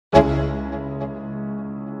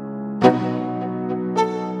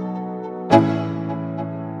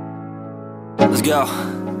Let's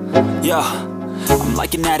go. Yo, I'm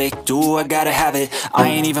like an addict, do I gotta have it. I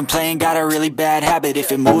ain't even playing, got a really bad habit.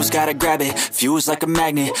 If it moves, gotta grab it, fuse like a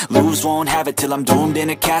magnet. Lose, won't have it till I'm doomed in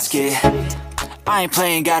a casket. I ain't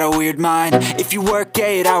playing, got a weird mind. If you work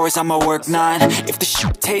 8 hours, I'ma work 9. If the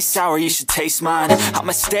shit tastes sour, you should taste mine.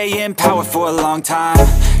 I'ma stay in power for a long time.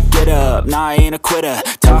 Get up, nah, I ain't a quitter.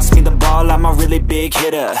 Toss me the ball, I'm a really big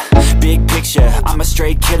hitter. Big picture, I'm a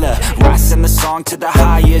straight killer. Rising the song to the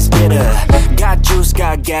highest bidder. Got juice,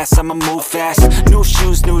 got gas, I'ma move fast. New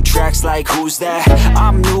shoes, new tracks, like who's that?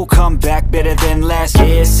 I'm new, come back, better than last.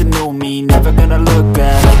 Yeah, it's a new me, never gonna